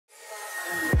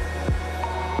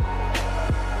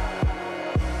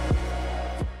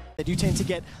They do tend to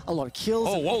get a lot of kills.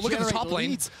 Oh, whoa, look at the generate top lane.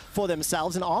 leads for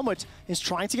themselves. And Armored is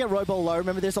trying to get Robo low.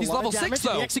 Remember, there's a lot of damage.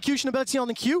 The execution ability on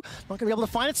the Q. Not going to be able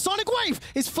to find it. Sonic Wave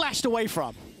is flashed away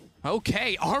from.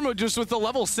 Okay, Armored just with the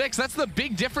level 6. That's the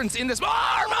big difference in this.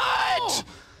 Armored! Oh!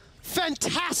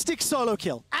 Fantastic solo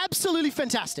kill. Absolutely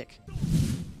fantastic.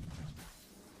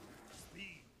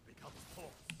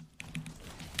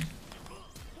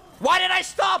 Why did I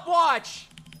stopwatch?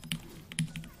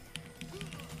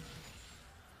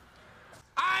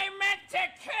 I meant to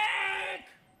kick!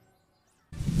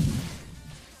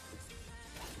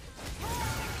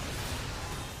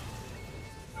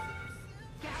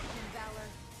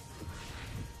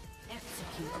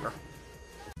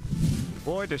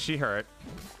 Boy, does she hurt.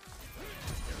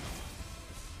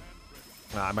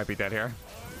 I might be dead here.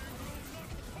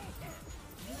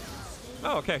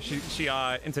 Oh, okay. She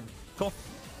into cool.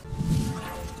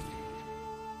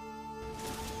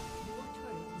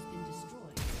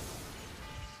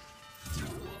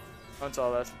 That's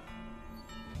all that.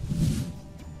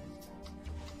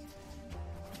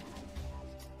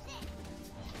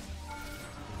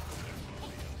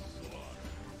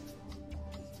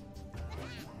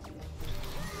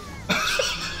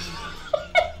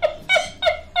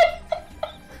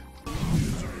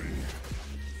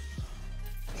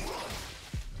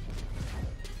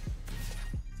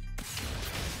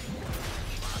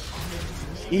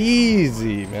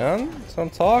 Easy, man. That's what I'm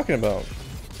talking about.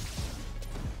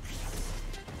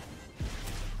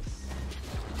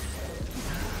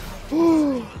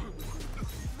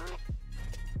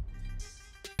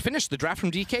 Finished the draft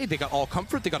from DK. They got all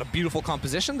comfort. They got a beautiful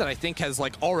composition that I think has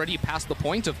like already passed the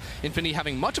point of Infinity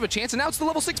having much of a chance. And now it's the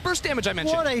level 6 burst damage I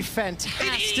mentioned. What a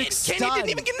fantastic stun. Kenny didn't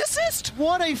even get an assist.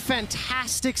 What a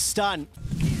fantastic stun.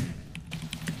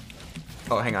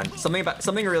 Oh, hang on.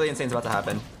 Something really insane is about to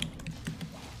happen.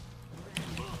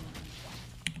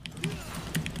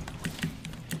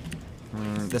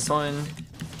 This one.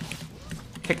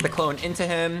 Kick the clone into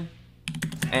him.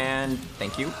 And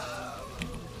thank you.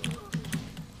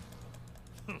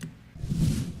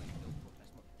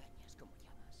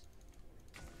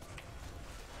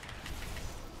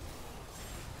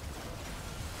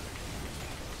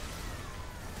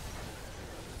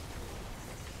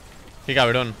 Qué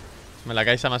cabrón. Me la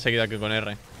caes más seguida que con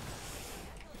R.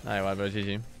 Da igual, pero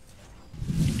sí.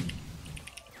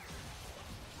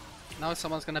 Now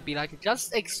someone's gonna be like,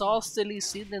 just exhaustedly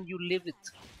sit and you live it.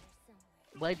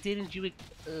 Why didn't you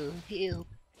help?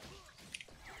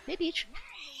 Hey, bitch.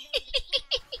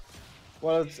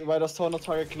 Well, why does Tor not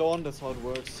target clone? That's how it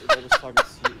works. It always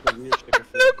targets the real sticker.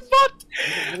 Look, bot!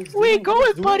 Where you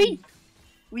going, buddy?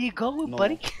 Where you going,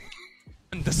 buddy?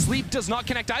 The sleep does not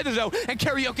connect either, though, and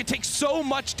Karaoke takes so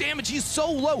much damage. He's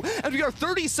so low, and we are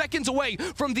 30 seconds away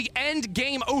from the end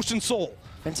game Ocean Soul.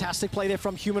 Fantastic play there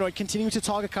from Humanoid, continuing to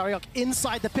target Karaok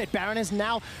inside the pit. Baron is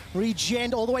now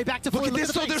regened all the way back to full. Look at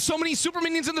this, though. There's so many super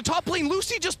minions in the top lane.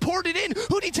 Lucy just poured it in.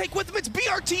 Who'd he take with him? It's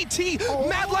BRTT. Oh.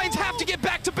 Mad Lions have to get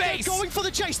back to base. They're going for the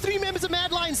chase. 3 members of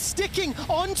Mad Lions sticking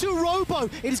onto Robo.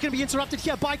 It is going to be interrupted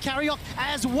here by Karaok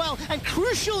as well. And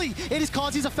crucially, it is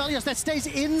Kazi's Aphelios that stays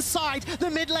inside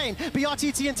the mid lane.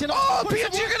 BRTT and Tino. Oh,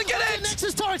 BRTT are going to get it.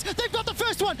 Nexus turrets. They've got the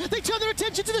first one. They turn their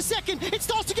attention to the second. It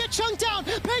starts to get chunked down.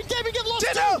 Pain Gaming get lost.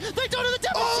 They don't have the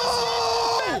damage.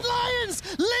 Oh! Mad Lions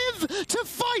live to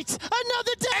fight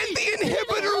another day. And the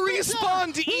inhibitor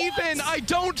respawned even. I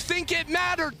don't think it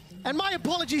mattered. And my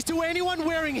apologies to anyone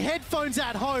wearing headphones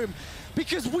at home,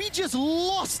 because we just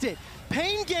lost it.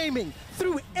 Pain Gaming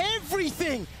threw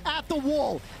everything at the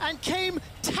wall and came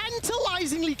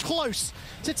tantalizingly close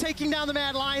to taking down the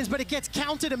Mad Lions, but it gets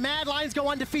countered and Mad Lions go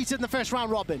undefeated in the first round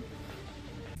robin.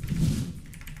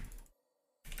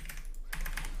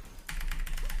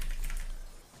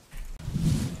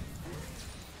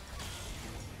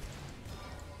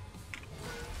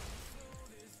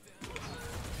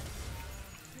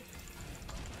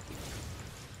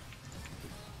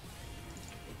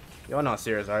 You're not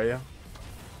serious, are you?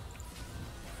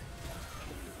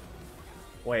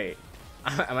 Wait,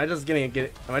 am I just getting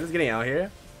out here?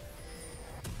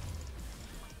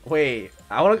 Wait,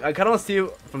 I kind of want to see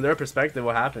from their perspective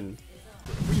what happened.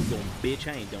 Where you going,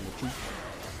 bitch? I ain't done with you.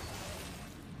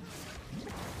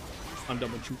 I'm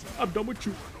done with you. I'm done with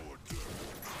you.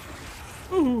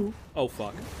 Ooh. Oh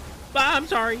fuck. I'm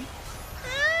sorry.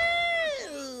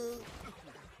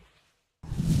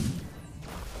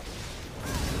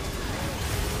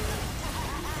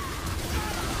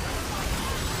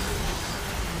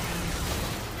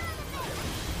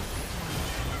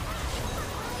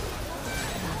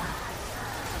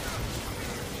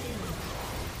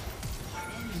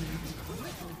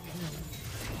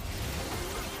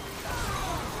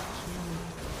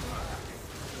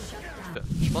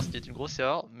 ce qui est une grosse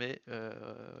erreur, mais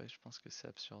ouais, je pense que c'est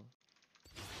absurde.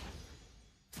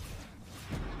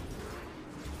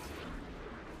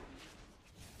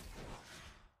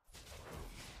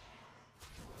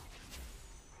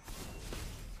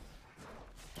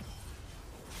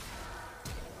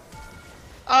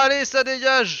 Allez, ça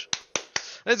dégage!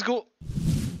 Let's go!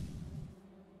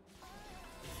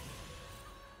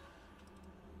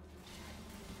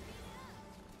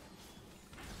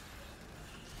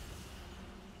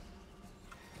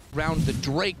 Around the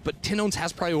Drake, but Tinones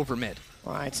has probably over mid.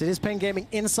 All right, so it is Pain Gaming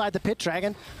inside the pit.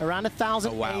 Dragon around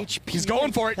 1,000 HP. He's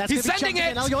going for it. He's sending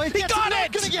it. He got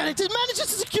it. Gonna get it. Did manages to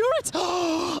secure it.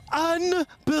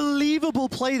 Unbelievable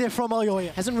play there from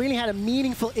Alyoya. Hasn't really had a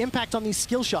meaningful impact on these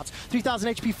skill shots.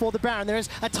 3,000 HP for the Baron. There is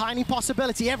a tiny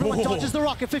possibility. Everyone dodges the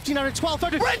rocket. 1,500,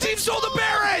 1,200. Red team stole the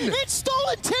Baron. It's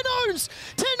stolen. Tinones.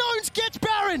 Tinones gets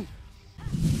Baron.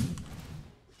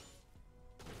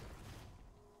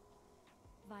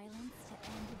 Violence to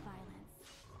end violence.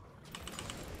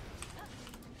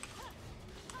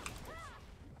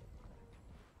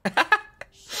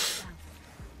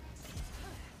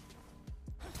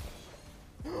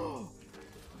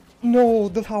 No,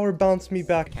 the tower bounced me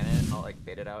back. Can it? I'll like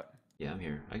bait it out. Yeah, I'm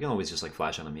here. I can always just like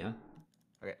flash on him, yeah?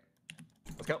 Okay.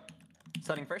 Let's go.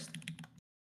 Stunning first.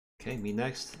 Okay, me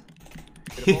next.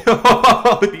 Beautiful.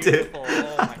 Oh, Beautiful.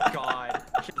 Oh my god.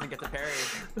 She doesn't get the parry.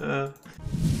 Your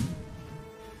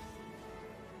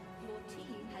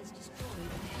team has destroyed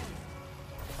an enemy.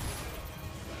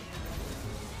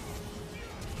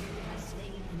 Has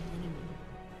slain an enemy.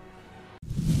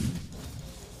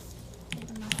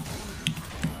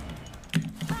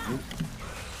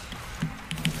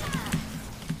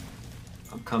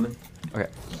 I'm coming. Okay.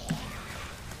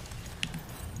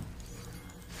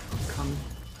 I'm coming.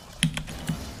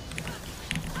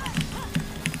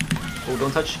 Oh,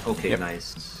 don't touch? Okay, Yep.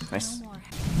 nice. Nice.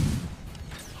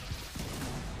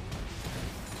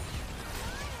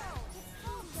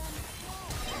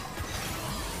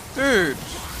 Dude!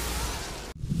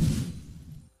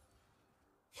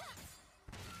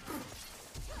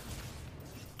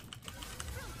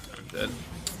 I'm dead.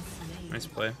 Nice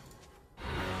play.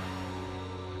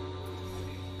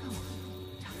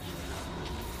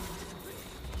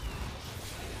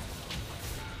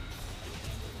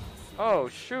 Oh,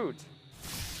 shoot.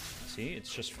 See,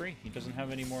 it's just free. He doesn't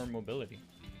have any more mobility.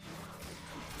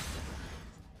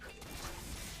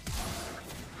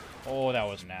 Oh, that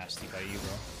was nasty by you,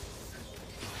 bro.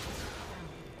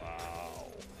 Wow.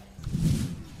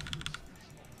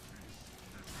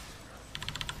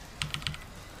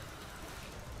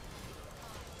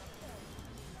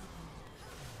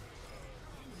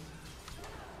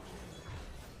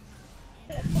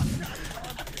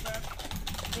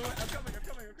 I'm coming.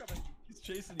 He's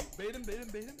chasing you. Bait him.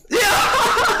 Yeah!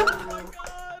 Oh my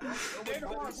god! Get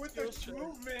hard with the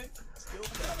movement! I'm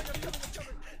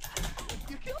coming.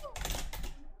 You killed him!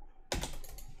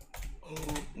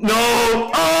 No!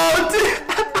 Oh, dude!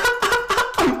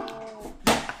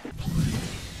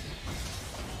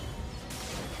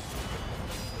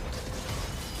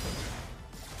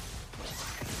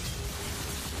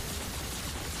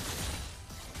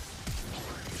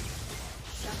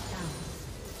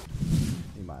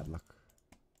 Imádlak.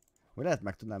 Vagy lehet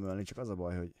meg tudnám ölni, csak az a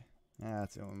baj, hogy...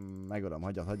 Hát jó, megölöm,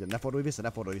 hagyjad. Ne fordulj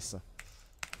vissza.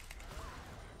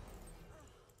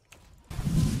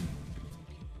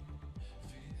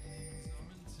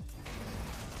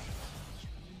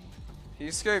 He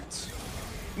escaped.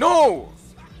 No!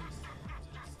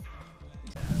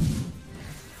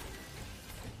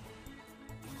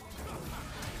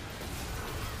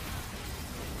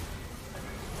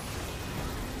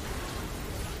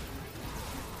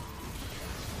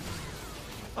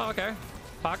 Oh, okay.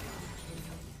 Puck.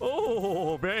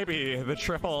 Oh, baby, the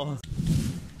triple.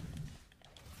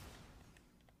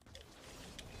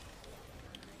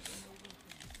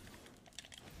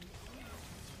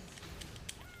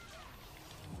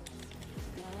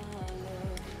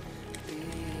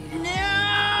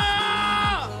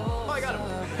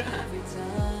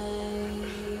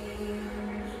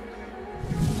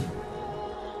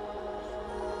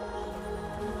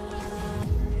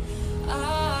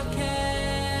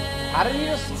 How did he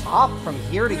just hop from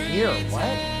here to here? What?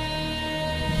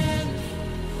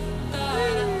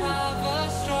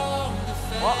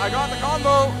 Well, I got the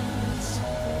combo.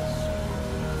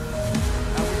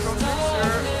 Now we go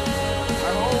here.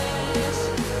 I hope.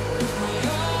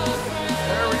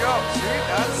 There we go.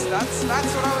 See, that's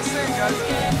what I was saying,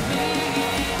 guys.